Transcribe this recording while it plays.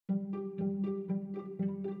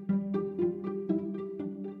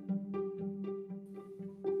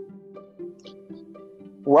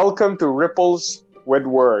Welcome to Ripples with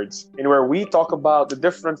Words, in where we talk about the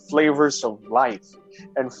different flavors of life.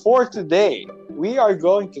 And for today, we are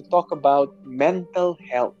going to talk about mental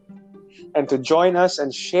health. And to join us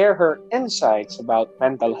and share her insights about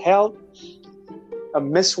mental health, a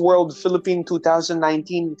Miss World Philippine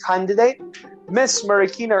 2019 candidate, Miss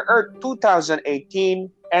Marikina Earth 2018,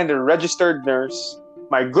 and a registered nurse,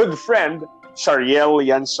 my good friend, Shariel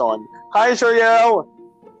Yanson. Hi, Shariel!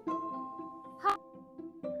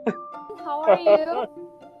 How are you?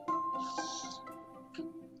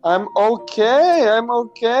 I'm okay. I'm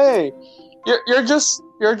okay. You're just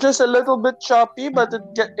a little bit choppy, but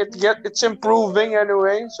it's improving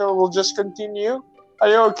anyway. So we'll just continue. Are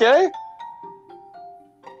you okay?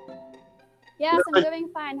 Yes, I'm doing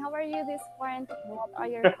fine. How are you this quarantine? What are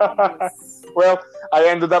your hobbies? Well, I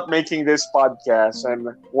ended up making this podcast and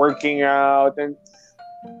working out, and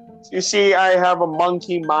you see, I have a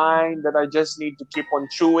monkey mind that I just need to keep on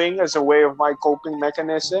chewing as a way of my coping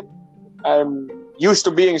mechanism. I'm used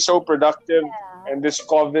to being so productive, Yeah. and this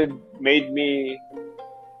COVID made me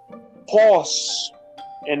pause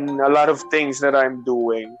in a lot of things that I'm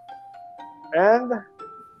doing. And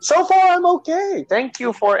so far, I'm okay. Thank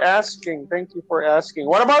you for asking. Thank you for asking.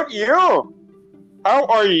 What about you? How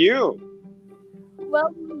are you?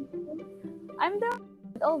 Well, I'm doing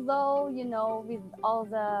good, although, with all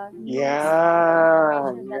the news Yeah,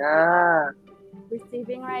 information that we yeah. are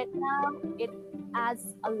receiving right now, it adds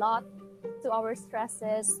a lot to our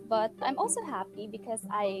stresses. But I'm also happy because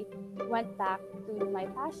I went back to my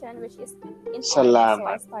passion, which is in art. So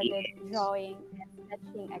I Salamat. started drawing and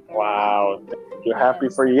sketching again. Wow. You're happy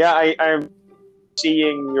Yes. for you. Yeah, I'm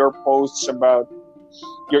seeing your posts about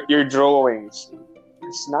your drawings.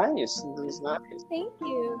 It's nice. It's nice. Thank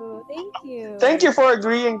you. Thank Thank you you. for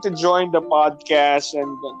agreeing to join the podcast and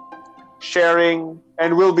sharing,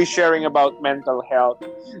 and we'll be sharing about mental health.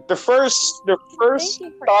 The first Thank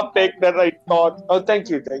you for topic inviting that I me. thought, oh, thank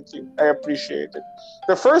you, I appreciate it.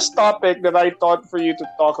 The first topic that I thought for you to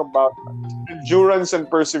talk about, endurance and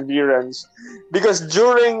perseverance, because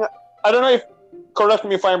during, I don't know if, correct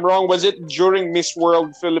me if I'm wrong, was it during Miss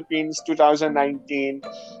World Philippines 2019,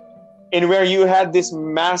 in where you had this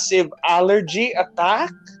massive allergy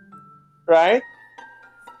attack, right?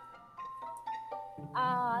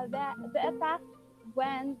 The attack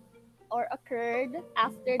went or occurred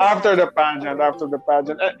after the After the pageant pageant, after already. the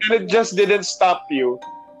pageant, and it just Yes, didn't stop you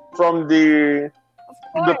from of the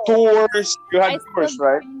course. tours. You had I still tours,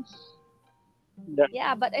 right? joined. Yeah,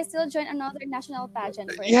 Yeah, but I still joined another national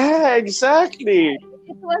pageant first. yeah, exactly.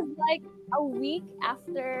 It was like a week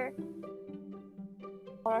after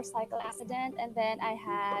motorcycle accident, and then I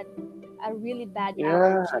had a really bad Yeah.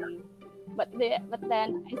 allergy. But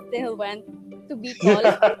then I still went to Bicol.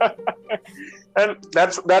 And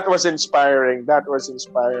that was inspiring. That was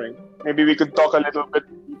inspiring. Maybe we could talk a little bit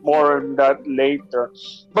more Okay, on that later.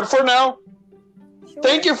 But for now,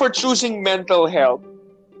 thank sure. you for choosing mental health.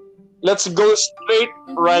 Let's go straight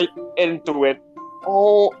right Mm-hmm. into it.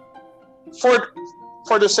 Oh, for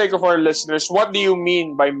for the sake of our listeners, what do you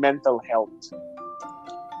mean by mental health?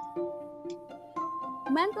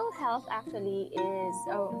 Mental health actually is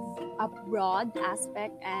a broad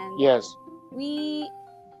aspect, and Yes. we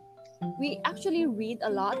we actually read a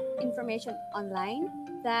lot information online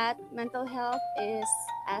that mental health is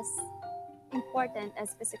as important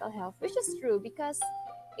as physical health, which is true because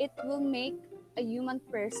it will make a human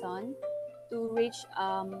person to reach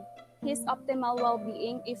his optimal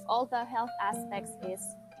well-being if all the health aspects is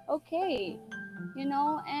okay,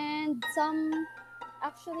 and some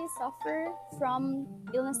actually suffer from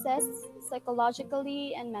illnesses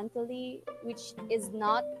psychologically and mentally, which is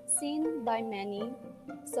not seen by many.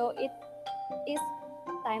 So it is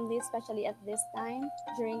timely, especially at this time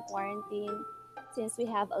during quarantine, since we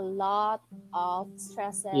have a lot of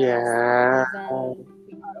stresses, Yeah. even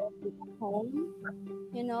we are already at home.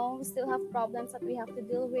 We still have problems that we have to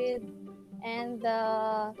deal with, and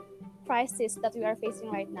the crisis that we are facing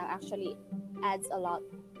right now actually adds a lot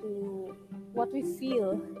to what we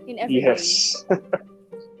feel in every day. Yes.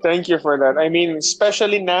 Thank you for that. I mean,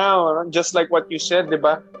 especially now, just like what you said, di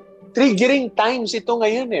ba? Triggering times ito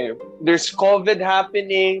ngayon eh. There's COVID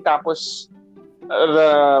happening, tapos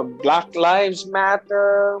the Black Lives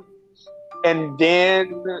Matter, and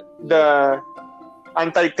then Yes, the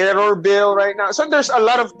anti-terror bill right now. So there's a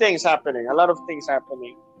lot of things happening, a lot of things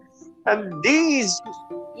happening. And these,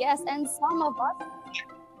 yes, and some of us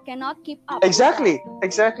cannot keep up with that. exactly,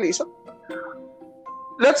 exactly. So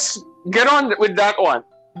let's get on with that one.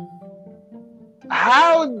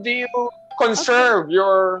 How do you Okay. conserve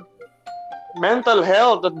your mental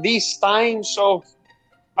health at these times of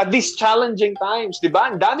at these challenging times, di ba?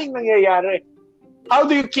 Ang daming nangyayari. How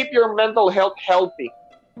do you keep your mental health healthy?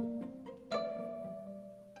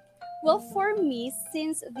 Well, for me,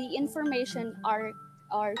 since the information are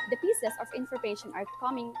or the pieces of information are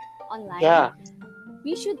coming online, Yeah.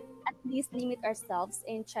 we should at least limit ourselves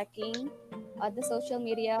in checking the social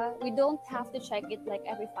media. We don't have to check it like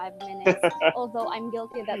every 5 minutes, although I'm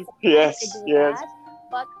guilty that sometimes I Yes, do yes. that.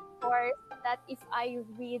 But of course, that if I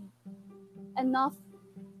read enough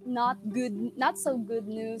not so good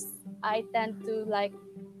news, I tend to like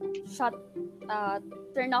shut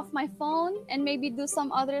turn off my phone and maybe do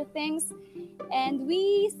some other things, and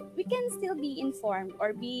we can still be informed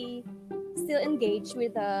or be still engaged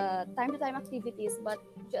with the time to time activities, but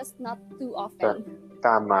just not too often.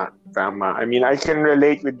 Tama, tama. I mean, I can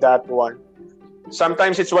relate with that one.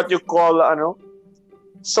 Sometimes it's what you call,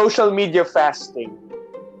 social media fasting.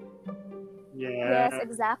 Yes, Yeah.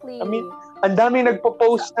 exactly. I mean, ang dami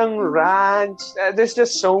nagpo-post ng rants. There's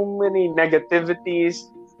just so many negativities.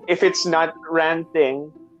 If it's not ranting,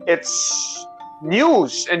 it's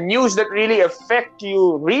news, and news that really affect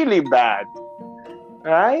you really bad,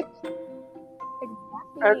 right? And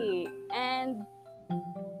Exactly. And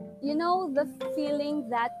you know the feeling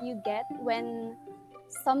that you get when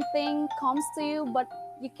something comes to you, but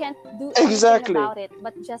you can't do anything exactly. about it,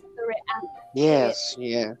 but just to react to it. Yes,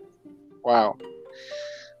 yeah. Wow.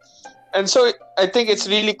 And so I think it's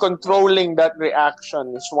really controlling that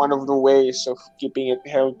reaction. It's one of the ways of keeping it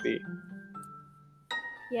healthy.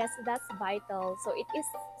 Yes, that's vital. So it is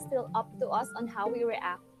still up to us on how we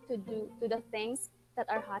react to the things that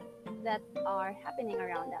are happening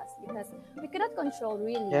around us, because we cannot control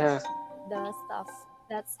really Yeah. the stuff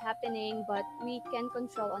that's happening, but we can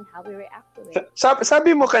control on how we react to it.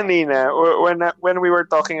 Sabi mo kanina, when we were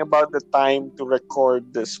talking about the time to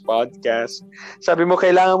record this podcast, sabi mo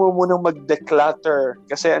kailangan mo munang mag-declutter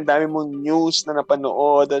kasi ang dami mong news na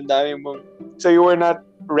napanood, ang dami mong, so you were not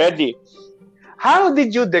ready. How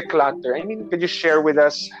did you declutter? I mean, could you share with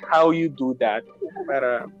us how you do that?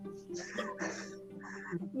 Para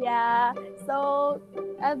Yeah. So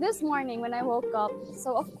this morning when I woke up,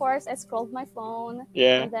 so of course I scrolled my phone,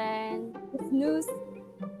 yeah. and then this news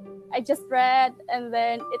I just read, and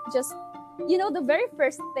then it just, the very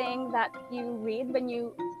first thing that you read when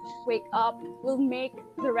you wake up will make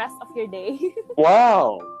the rest of your day.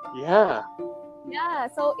 Wow. Yeah.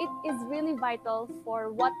 Yeah, so it is really vital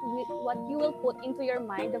for what you will put into your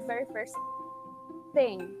mind the very first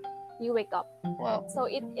thing you wake up. Wow. So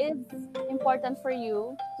it is important for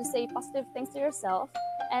you to say positive things to yourself.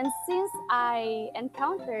 And since I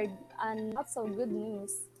encountered not so good news,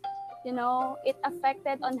 it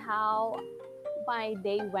affected on how my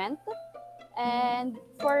day went. And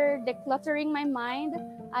for decluttering my mind,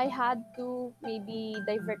 I had to maybe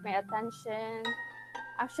divert my attention.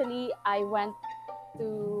 Actually, I went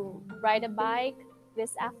to ride a bike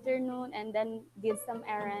this afternoon and then did some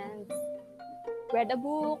errands, read a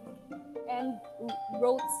book, and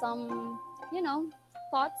wrote some,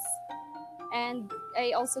 thoughts. And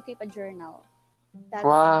I also keep a journal. That's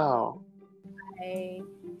Wow. I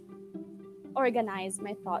organize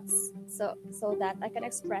my thoughts so that I can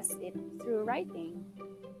express it through writing.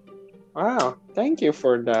 Wow. Thank you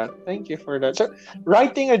for that. Thank you for that. So,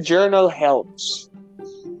 writing a journal helps.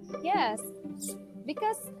 Yes,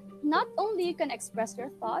 because not only you can express your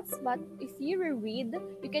thoughts, but if you reread,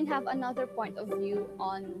 you can have another point of view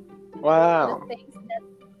on Wow. the things that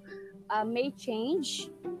may change.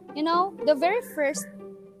 The very first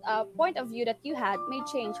point of view that you had may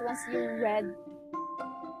change once you read.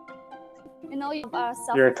 You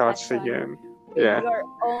have Your thoughts self-reflection again. with Yeah.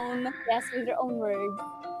 with your own words.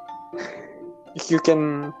 You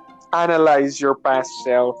can analyze your past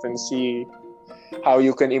self and see how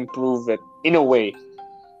you can improve it in a way.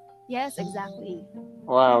 Yes, exactly.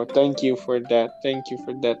 Wow, thank you for that. Thank you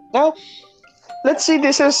for that. Now, let's see,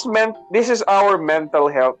 this is our mental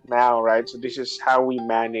health now, right? So this is how we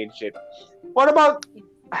manage it. What about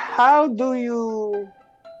how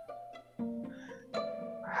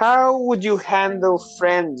would you handle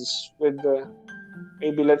friends with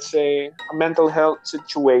maybe let's say a mental health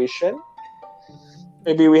situation?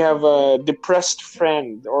 Maybe we have a depressed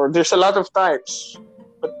friend, or there's a lot of types.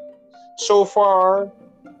 But so far,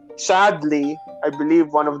 sadly, I believe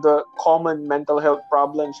one of the common mental health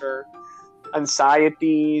problems are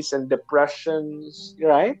anxieties and depressions,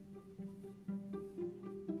 right?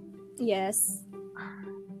 Yes,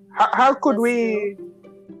 How could that's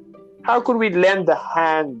true. we lend a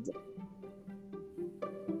hand?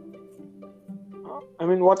 I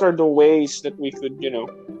mean, what are the ways that we could,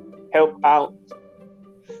 help out?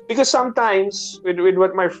 Because sometimes, with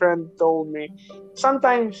what my friend told me,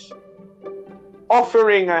 sometimes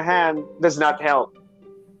offering a hand does not help.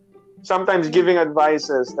 Sometimes giving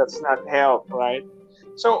advices that's not help, right?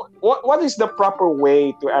 So what is the proper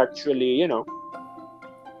way to actually,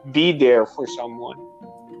 be there for someone?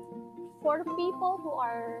 For people who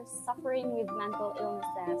are suffering with mental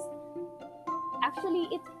illnesses, actually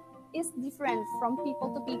it is different from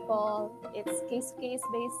people to people. It's case to case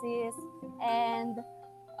basis, and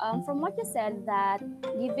from what you said, that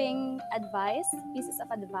giving advice, pieces of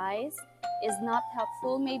advice, is not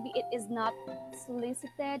helpful. Maybe it is not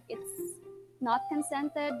solicited. It's not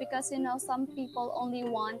consented because some people only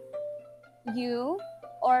want you,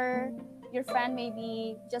 or your friend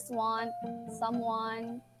maybe just want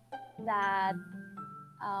someone that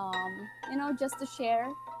just to share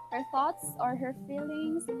her thoughts or her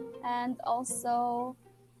feelings, and also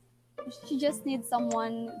she just needs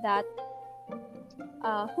someone that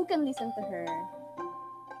who can listen to her.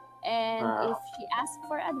 And if Wow. she asks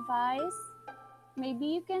for advice, maybe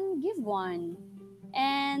you can give one.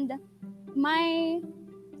 And my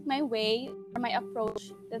my way or my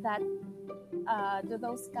approach to that, to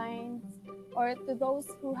those kinds, or to those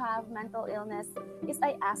who have mental illness, is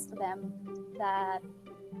I ask them that,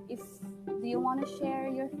 if do you want to share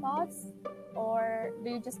your thoughts, or do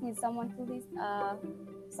you just need someone to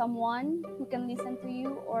someone who can listen to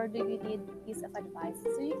you, or do you need a piece of advice?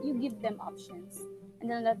 So you give them options, and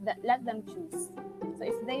then let them choose. So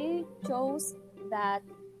if they chose that,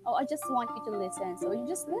 oh, I just want you to listen, so you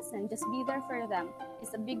just listen, just be there for them.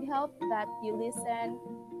 It's a big help that you listen,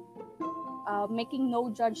 making no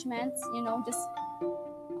judgments, just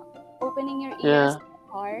opening your ears, Yeah.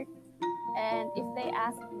 heart. And if they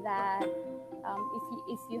ask that,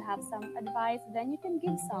 if you have some advice, then you can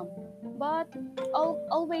give some, but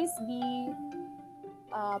always be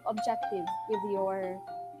objective with your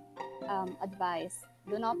advice.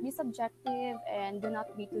 Do not be subjective, and do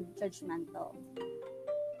not be too judgmental.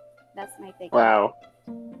 That's my take on it. Wow.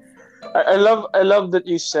 I love that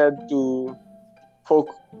you said to folk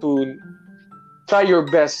to try your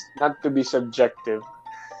best not to be subjective.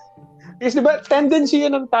 Because diba, tendency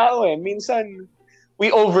yun ng tao eh. Minsan,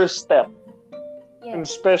 we overstep. And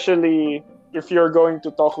Yes, especially if you're going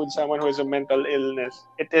to talk with someone who has a mental illness,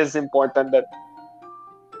 it is important that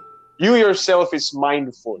you yourself is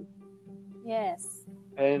mindful. yes,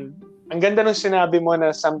 And ang ganda nung sinabi mo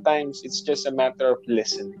na sometimes it's just a matter of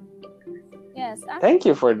listening. yes. Thank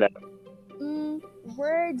you Actually, for that.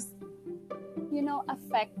 words,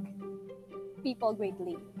 affect people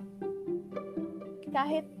greatly.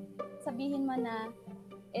 Kahit sabihin mo na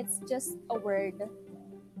it's just a word,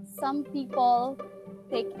 some people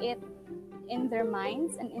take it in their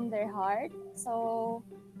minds and in their heart. So,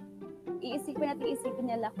 iisipin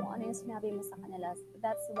nila kung ano yung sinabi mo sa kanila.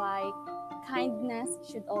 That's why kindness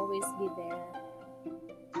should always be there.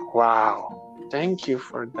 Wow. Thank you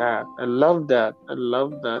for that. I love that. I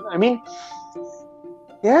love that. I mean,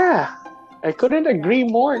 yeah, I couldn't agree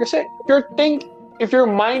more. Kasi if you're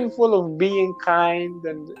mindful of being kind,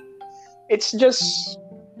 and it's just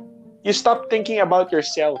you stop thinking about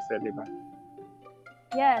yourself, di ba?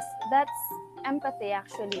 Yes, that's empathy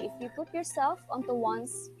actually. If you put yourself onto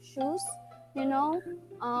one's shoes, you know,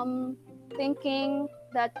 thinking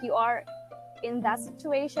that you are in that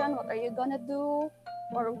situation, what are you gonna do,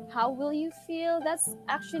 or how will you feel? That's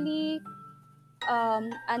actually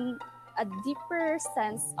a deeper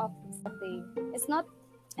sense of sympathy. It's not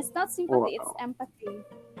sympathy, it's Wow. empathy.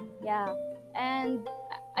 Yeah. And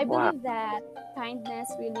I Wow. believe that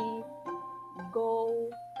kindness really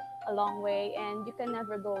go a long way, and you can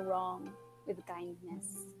never go wrong with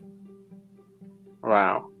kindness.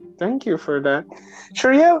 Wow. Thank you for that.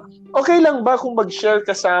 Sharia, okay lang ba kung mag-share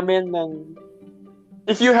ka sa amin ng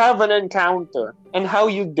if you have an encounter and how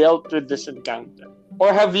you dealt with this encounter?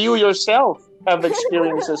 Or have you yourself have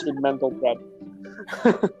experiences with mental problems?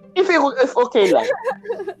 if okay lang.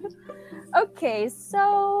 Okay,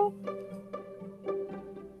 so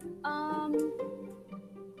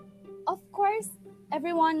of course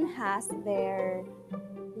everyone has their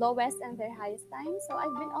lowest and their highest times. So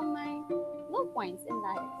I've been on my low points in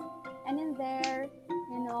life. And in there,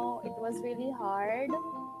 it was really hard,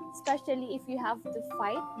 especially if you have to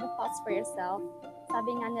fight the thoughts for yourself.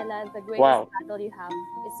 Sabi nga nila, the greatest Wow. battle you have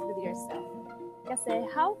is with yourself. Kasi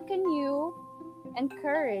how can you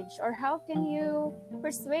encourage, or how can you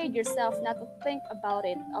persuade yourself not to think about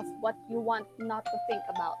it, of what you want not to think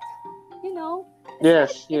about?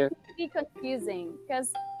 Yes, It yes. can be confusing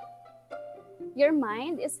because your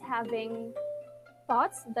mind is having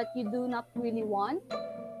thoughts that you do not really want,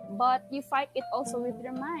 but you fight it also with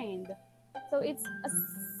your mind. So it's a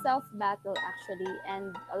self battle actually,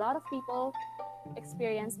 and a lot of people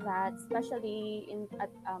experience that, especially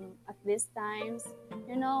at these times.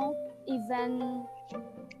 You know, even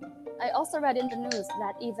I also read in the news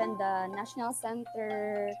that even the National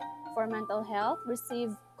Center for Mental Health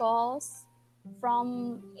received calls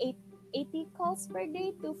from 80 calls per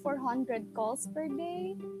day to 400 calls per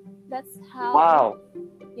day. That's how, Wow.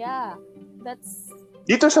 yeah, that's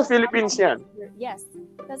Dito sa that's how Philippines yan. yes,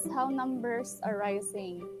 that's how numbers are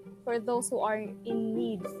rising for those who are in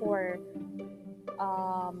need for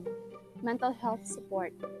mental health support.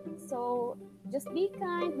 So just be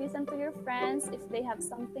kind, listen to your friends if they have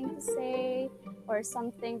something to say or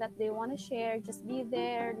something that they want to share. Just be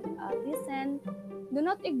there, listen. Do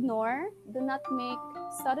not ignore, do not make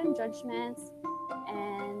sudden judgments,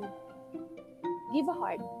 and give a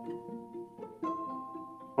heart.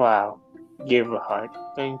 Wow. Give a heart.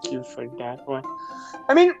 Thank you for that one.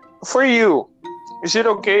 I mean, for you, is it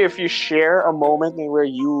okay if you share a moment where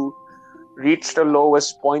you reached the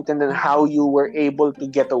lowest point and then how you were able to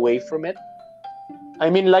get away from it? I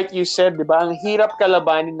mean, like you said, di ba, ang hirap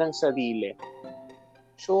kalabanin ng sarili.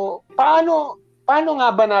 So, paano nga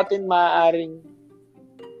ba natin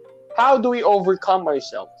how do we overcome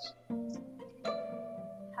ourselves?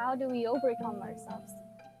 How do we overcome ourselves?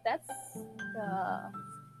 That's the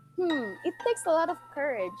it takes a lot of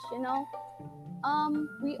courage, you know.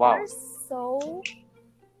 We Wow. are so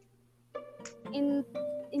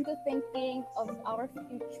into thinking of our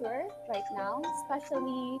future right now,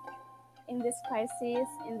 especially in this crisis,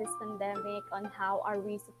 in this pandemic, on how are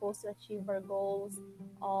we supposed to achieve our goals,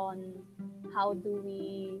 on how do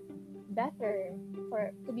we be better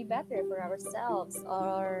for ourselves,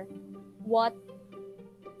 or what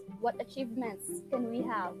achievements can we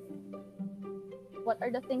have, what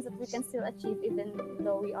are the things that we can still achieve even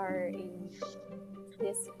though we are in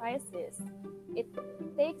this crisis. It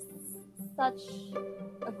takes such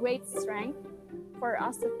a great strength for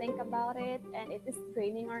us to think about it, and it is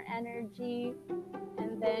draining our energy.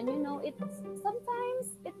 And then, you know,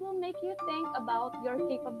 sometimes it will make you think about your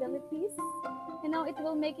capabilities. You know, it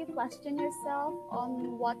will make you question yourself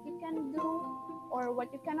on what you can do or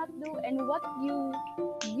what you cannot do, and what you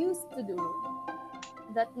used to do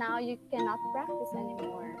that now you cannot practice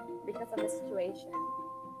anymore because of the situation.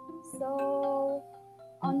 So,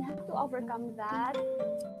 on how to overcome that,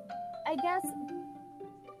 I guess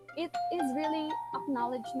it is really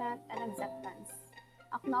acknowledgement and acceptance.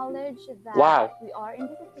 Acknowledge that Wow. we are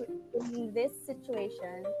in this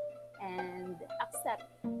situation, and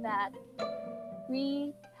accept that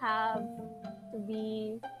we have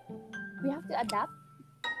to adapt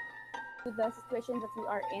to the situation that we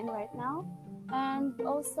are in right now, and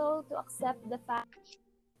also to accept the fact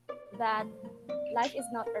that life is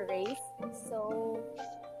not a race. So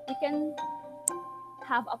we can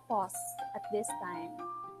have a pause at this time.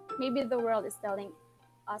 Maybe the world is telling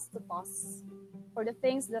us to pause for the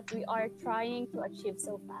things that we are trying to achieve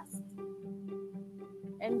so fast,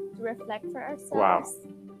 and to reflect for ourselves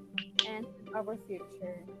and our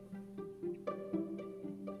future.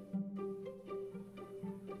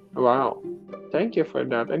 Wow. Thank you for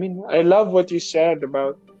that. I mean, I love what you said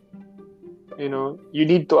about, you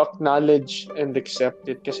need to acknowledge and accept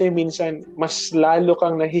it. Kasi minsan, mas lalo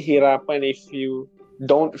kang nahihirapan if you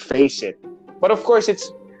don't face it. But of course,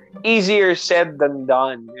 it's easier said than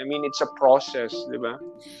done. I mean, it's a process, di ba?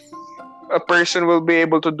 A person will be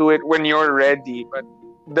able to do it when you're ready. But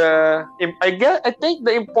I think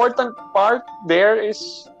the important part there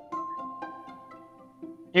is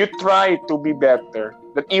you try to be better,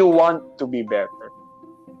 that you want to be better.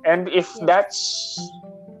 And if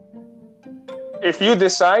you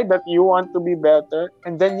decide that you want to be better,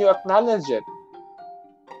 and then you acknowledge it.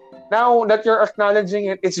 Now that you're acknowledging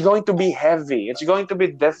it, it's going to be heavy. It's going to be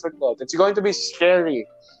difficult. It's going to be scary.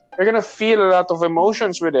 You're going to feel a lot of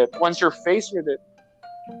emotions with it once you're faced with it.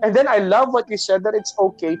 And then I love what you said, that it's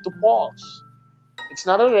okay to pause. It's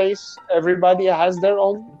not a race. Everybody has their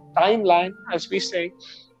own timeline, as we say.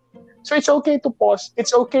 So it's okay to pause.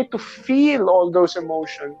 It's okay to feel all those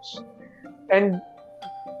emotions. And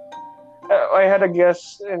I had a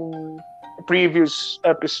guest in a previous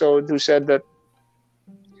episode who said that,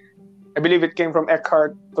 I believe it came from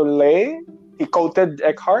Eckhart Tolle. He quoted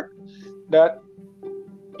Eckhart that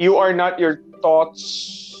you are not your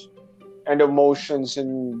thoughts and emotions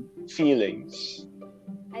and feelings.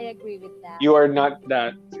 I agree with that. You are not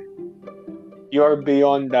that. You are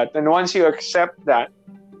beyond that. And once you accept that,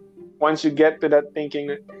 once you get to that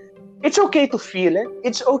thinking, it's okay to feel it.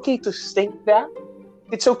 It's okay to think that.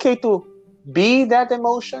 It's okay to be that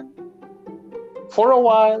emotion for a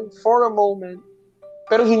while, for a moment.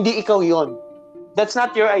 pero hindi ikaw yon. That's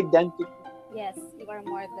not your identity. Yes, you are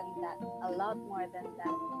more than that. A lot more than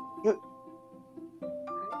that.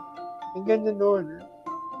 Ang ganda nun.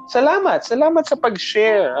 Salamat sa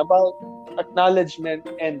pag-share about acknowledgement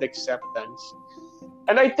and acceptance.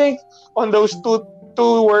 And I think on those two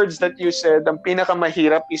words that you said, ang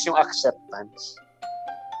pinakamahirap is yung acceptance.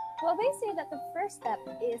 Well, they say that the first step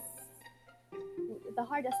is the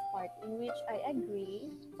hardest part, in which I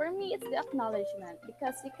agree. For me, it's the acknowledgement,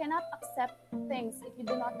 because you cannot accept things if you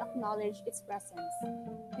do not acknowledge its presence.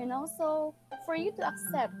 So for you to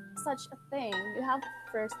accept such a thing, you have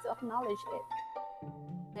first to acknowledge it.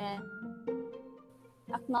 And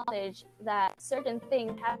acknowledge that certain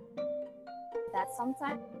things that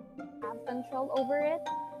sometimes have control over it.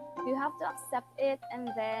 You have to accept it, and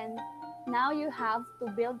then now you have to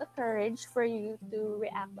build the courage for you to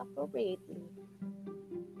react appropriately.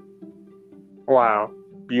 Wow.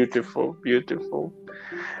 Beautiful.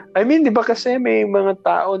 I mean, di ba kasi may mga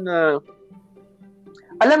tao na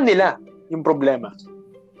alam nila yung problema.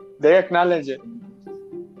 They acknowledge it.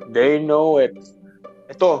 They know it.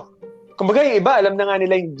 Ito, kumbaga yung iba, alam na nga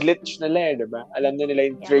nila yung glitch nila, di ba? Alam na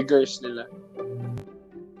nila yung triggers nila.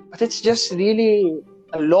 But it's just really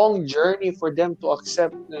a long journey for them to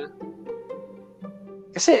accept na.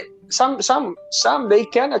 Kasi some they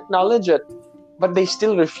can acknowledge it, but they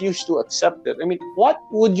still refuse to accept it. I mean, what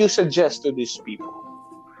would you suggest to these people?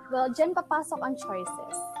 Well, dyan papasok ang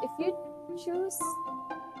choices. If you choose...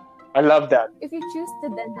 I love that. If you choose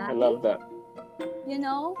to deny... I love that.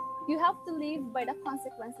 You have to live by the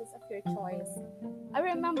consequences of your choice. I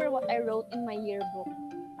remember what I wrote in my yearbook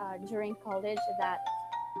during college, that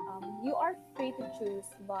you are free to choose,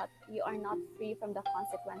 but you are not free from the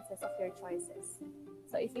consequences of your choices.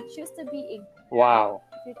 So if you choose to be ignorant, wow.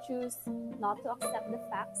 If you choose not to accept the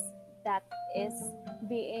facts that is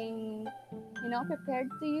being, prepared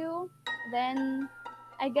to you, then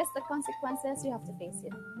I guess the consequences, you have to face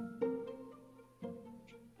it.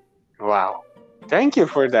 Wow. Thank you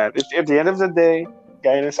for that. At the end of the day,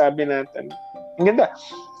 gaya na sabi natin, ang ganda.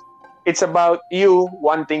 It's about you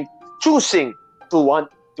choosing to want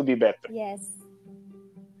to be better. Yes.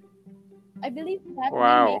 I believe that we make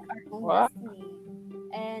our own destiny.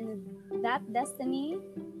 And that destiny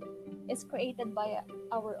is created by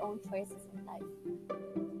our own choices in life.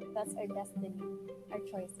 That's our destiny, our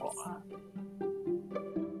choices.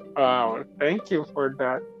 Wow, thank you for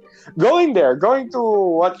that. Going to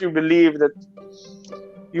what you believe that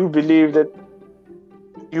you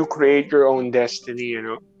create your own destiny,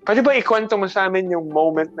 Pwede ba ikwento mo sa amin yung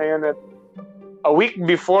moment na yun, at a week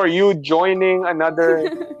before you joining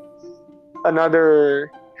another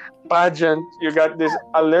pageant, you got this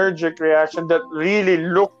allergic reaction that really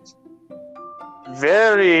looked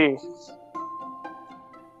very...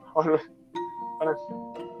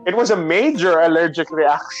 It was a major allergic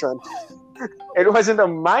reaction. It wasn't a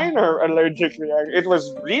minor allergic reaction. It was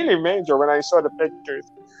really major when I saw the pictures.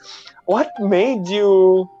 What made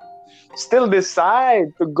you still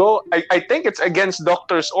decide to go? I think it's against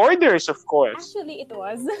doctor's orders, of course. Actually, it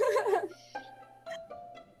was.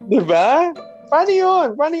 Diba? Paano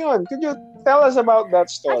yun? Could you tell us about that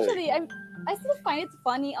story? Actually, I still find it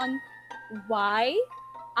funny on why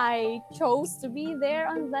I chose to be there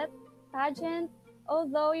on that pageant.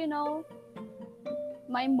 Although,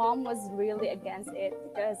 my mom was really against it,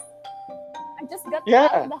 because I just got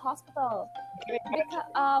out of the hospital. Because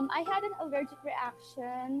I had an allergic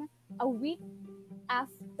reaction a week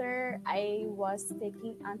after I was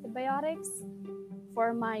taking antibiotics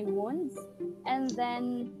for my wounds. And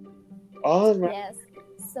then... Oh, right. Yes.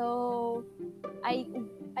 So I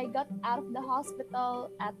got out of the hospital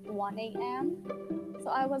at 1 a.m. So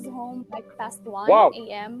I was home past 1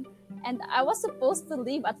 a.m. And I was supposed to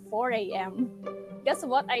leave at 4 a.m. Guess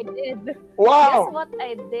what I did? Wow. Guess what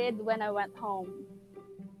I did when I went home?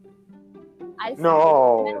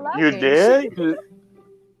 No, you did?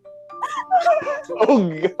 Oh,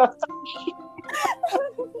 God.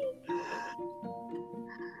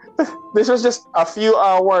 This was just a few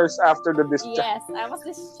hours after the discharge. Yes, I was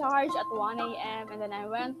discharged at 1 a.m. and then I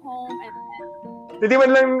went home and hindi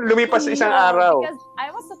man lang lumipas isang araw. Because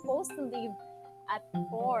I was supposed to leave at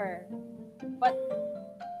 4. But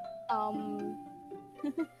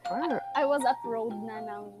I was at road na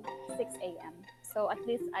ng 6 a.m. So at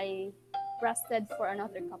least I rested for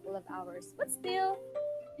another couple of hours. But still,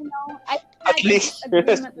 I had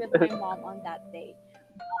agreement with my mom on that day.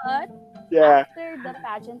 But after the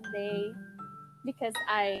pageant day, because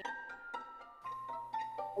I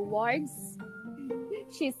awards,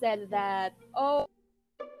 she said that,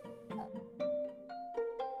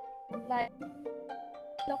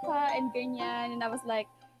 loka and ganyan. And I was like,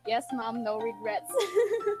 yes, mom, no regrets.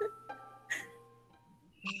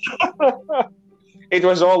 It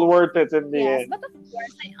was all worth it in the Yes, end. but of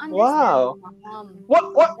course, I understand Wow. mom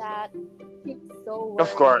What? that she's so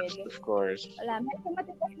Of worried. course, of course. Wala, medyo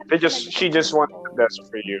matigas na They talaga just ang she just wants the puso. best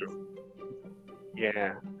for you.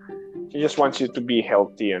 Yeah. She just wants you to be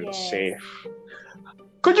healthy and Yes. safe.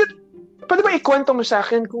 Could you, pwede ba ikwento mo sa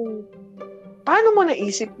akin kung paano mo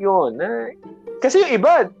naisip yun? Kasi yung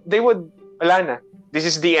iba, they would, wala na. This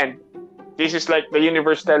is the end. This is like the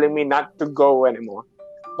universe telling me not to go anymore.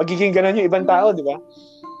 Magiging ganun yung ibang tao, di ba?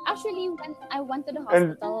 Actually, when I went to the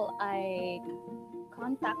And hospital, I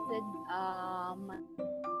contacted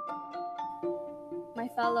my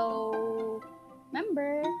fellow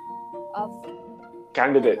member of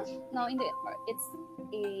candidates. no, it's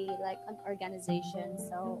a like an organization.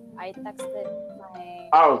 So I texted my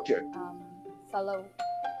Okay. fellow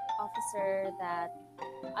officer that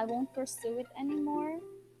I won't pursue it anymore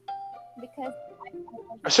because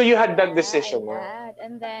So you had that yeah, decision. I had.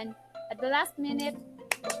 And then at the last minute,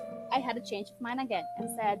 I had a change of mind again and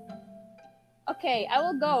said, okay, I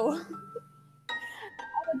will go.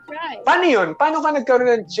 I will try. Paano yun? Paano ka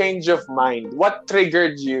nagkaroon ng change of mind? What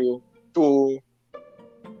triggered you to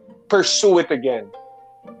pursue it again?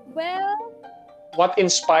 Well, what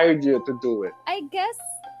inspired you to do it? I guess,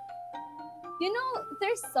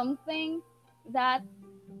 there's something that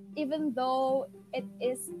even though it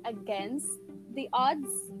is against the odds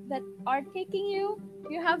that are taking you,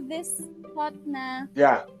 you have this thought na,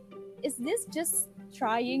 yeah, is this just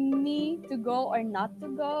trying me to go or not to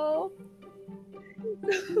go?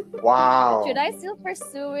 Wow. Should I still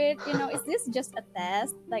pursue it? Is this just a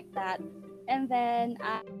test like that? And then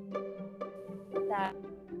that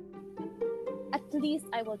at least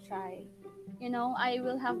I will try. I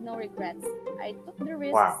will have no regrets. I took the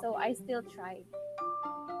risk, Wow. so I still tried.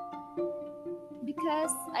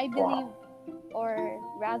 Because I believe, or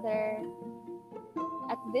rather,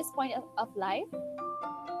 at this point of life,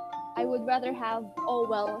 I would rather have all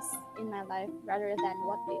wells in my life rather than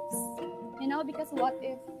what ifs. Because what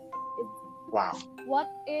if Wow.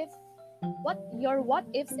 your what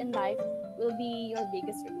ifs in life will be your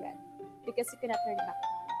biggest regret because you cannot turn back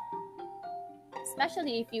time.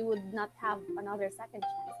 Especially if you would not have another second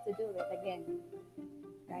chance to do it again.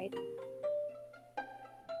 Right?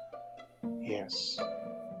 Yes.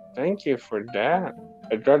 Thank you for that.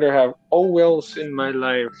 I'd rather have all wills in my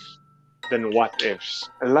life than what ifs.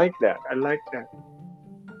 I like that.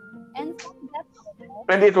 And from that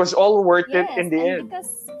And it was all worth yes, it in the and end.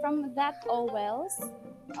 because from that all wells,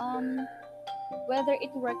 whether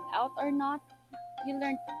it worked out or not, you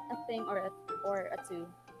learned a thing or a two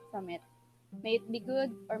from it. May it be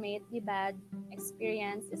good or may it be bad,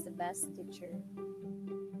 experience is the best teacher.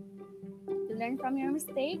 You learn from your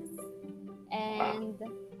mistakes, and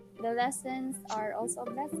the lessons are also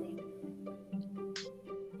a blessing.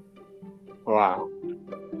 Wow.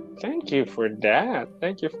 Thank you for that.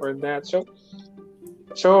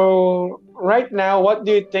 So right now, what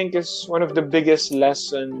do you think is one of the biggest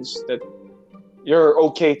lessons that you're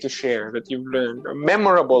okay to share that you've learned, a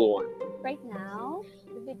memorable one? Right now,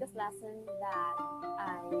 the biggest lesson that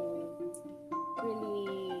I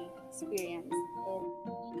really experienced is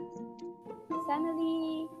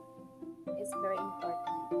family is very important.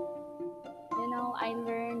 I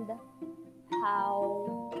learned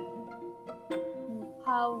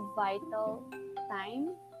how vital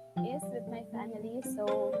time is with my family, so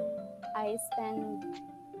I spend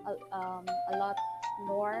a lot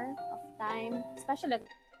more of time, especially of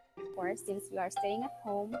course since we are staying at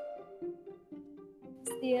home.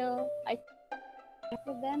 Still, I talk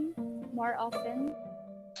with them more often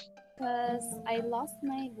because I lost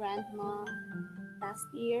my grandma last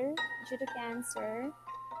year due to cancer.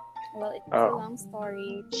 Well, it's a long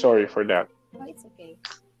story. Sorry for that. Oh, it's okay.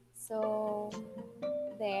 So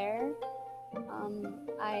there,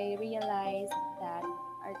 I realized that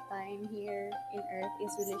our time here in Earth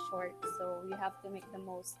is really short, so you have to make the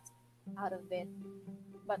most out of it.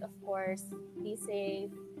 But of course, be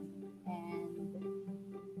safe, and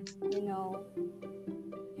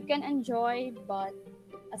you can enjoy, but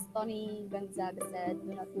as Tony Gonzaga said,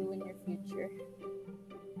 do not ruin your future.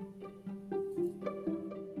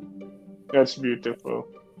 That's beautiful.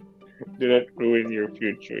 Do not ruin your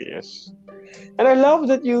future, yes. And I love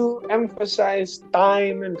that you emphasize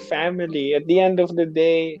time and family. At the end of the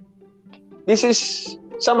day, this is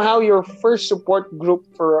somehow your first support group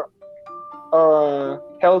for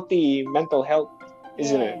healthy mental health,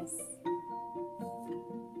 isn't it?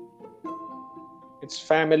 It's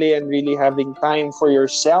family and really having time for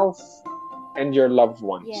yourself and your loved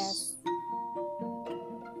ones. Yes.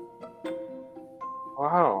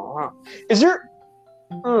 Wow. Wow. Is there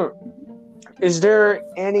hmm, is there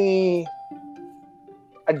any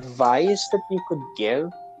advice that you could give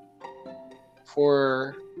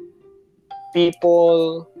for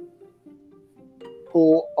people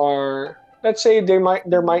who are, let's say, there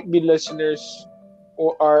might be listeners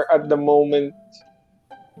who are at the moment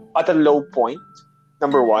at a low point,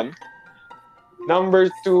 number one. Number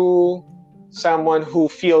two, someone who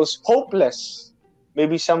feels hopeless.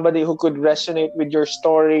 Maybe somebody who could resonate with your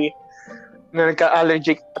story na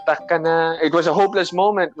nagka-allergic attack ka na. It was a hopeless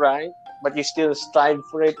moment, right? But you still strive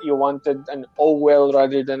for it. You wanted an oh well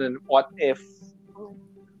rather than an what if.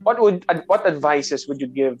 What advices would you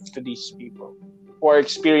give to these people who are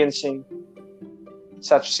experiencing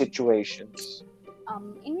such situations?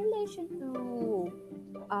 In relation to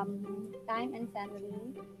time and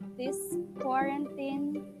family, this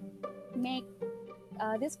quarantine make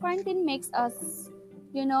this quarantine makes us,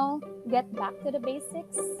 get back to the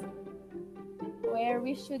basics where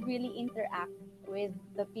we should really interact with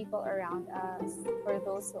the people around us, for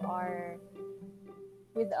those who are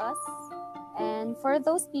with us, and for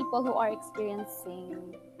those people who are experiencing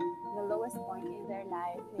the lowest point in their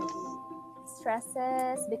life, maybe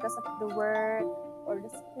stresses because of the work or the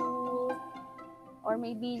school, or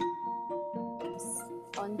maybe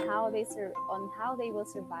on how they will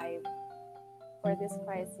survive for this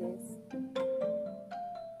crisis.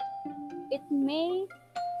 It may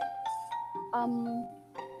um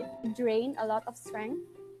drain a lot of strength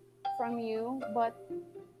from you, but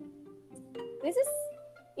this is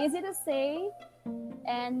easy to say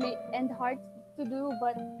and hard to do,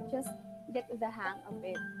 but just get the hang of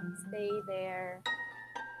it. Stay there,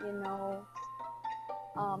 you know,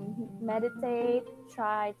 meditate,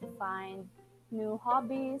 try to find new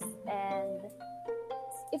hobbies, and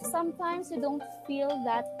if sometimes you don't feel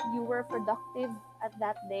that you were productive at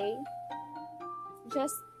that day,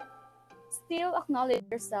 just still acknowledge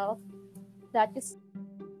yourself that you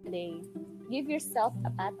survived the day. Give yourself a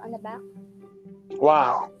pat on the back,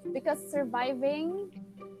 Wow. because surviving,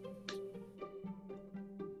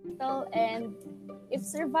 and if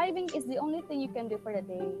surviving is the only thing you can do for the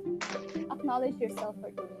day, acknowledge yourself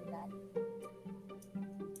for doing that.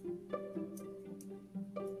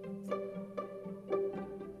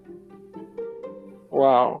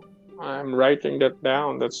 Wow. I'm writing that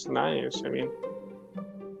down. That's nice. I mean,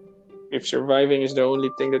 if surviving is the only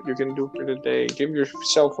thing that you can do for the day, give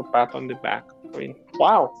yourself a pat on the back. I mean,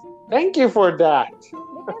 wow. Thank you for that.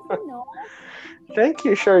 Because Thank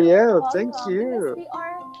you, Shariel. Thank welcome, because you. we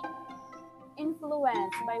are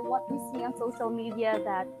influenced by what we see on social media,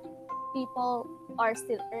 that people are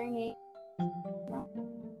still earning,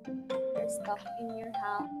 you're stuck in your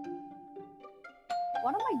house.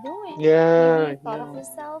 What am I doing? Maybe Yeah, you thought of yeah,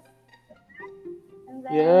 yourself, and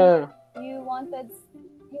then yeah, you wanted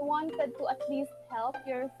you wanted to at least help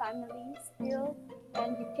your family still,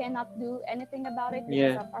 and you cannot do anything about it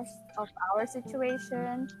because yeah. of our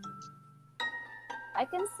situation. I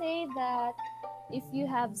can say that if you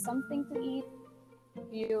have something to eat,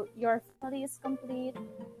 your family is complete,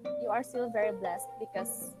 you are still very blessed,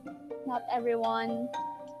 because not everyone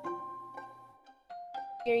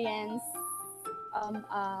experience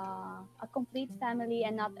a complete family,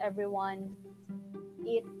 and not everyone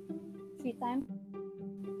eat 3 times,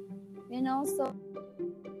 so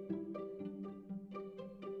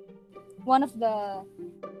one of the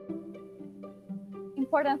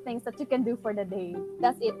important things that you can do for the day,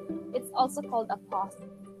 that's it. It's also called a pause.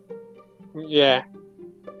 Yeah.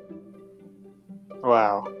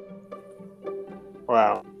 Wow.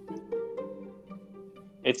 Wow.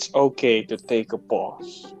 It's okay to take a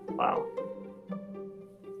pause. Wow. You're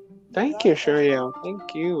Thank you, welcome. Shariel.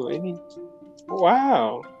 Thank you. I mean,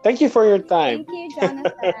 wow. Thank you for your time. Thank you,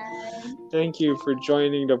 Jonathan. Thank you for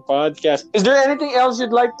joining the podcast. Is there anything else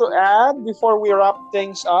you'd like to add before we wrap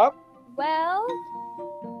things up? Well,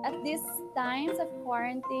 at these times of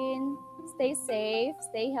quarantine, stay safe,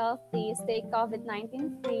 stay healthy, stay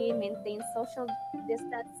COVID-19 free, maintain social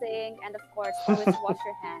distancing, and of course, always wash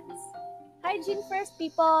your hands. Hygiene first,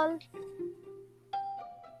 people.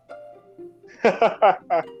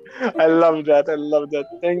 I love that. I love that.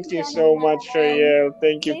 Thank Thank you, you so much, Jonathan. Shariel.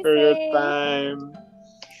 Thank you Stay for your safe. time.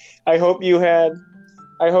 I hope you had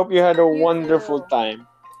I hope you had a You wonderful too. time.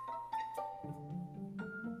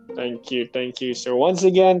 Thank you. Thank you. So once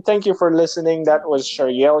again, thank you for listening. That was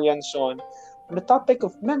Shariel Yanson on the topic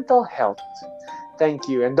of mental health. Thank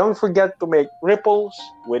you. And don't forget to make ripples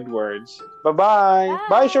with words. Bye-bye. Bye,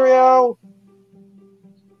 Bye. Shariel.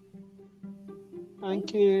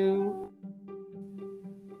 Thank Thank you. you.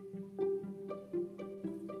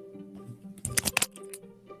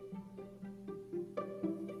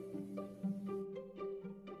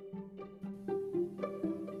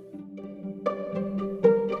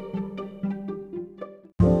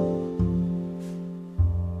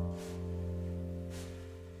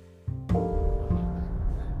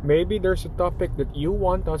 maybe there's a topic that you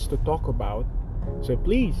want us to talk about. So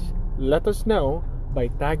please let us know by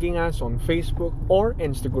tagging us on Facebook or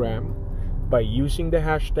Instagram by using the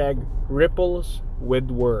hashtag Ripples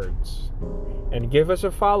with Words. And give us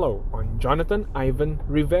a follow on Jonathan Ivan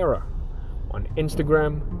Rivera on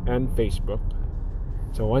Instagram and Facebook.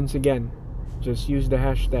 So once again, just use the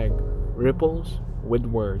hashtag Ripples with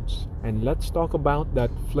Words and let's talk about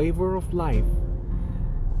that flavor of life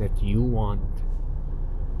that you want.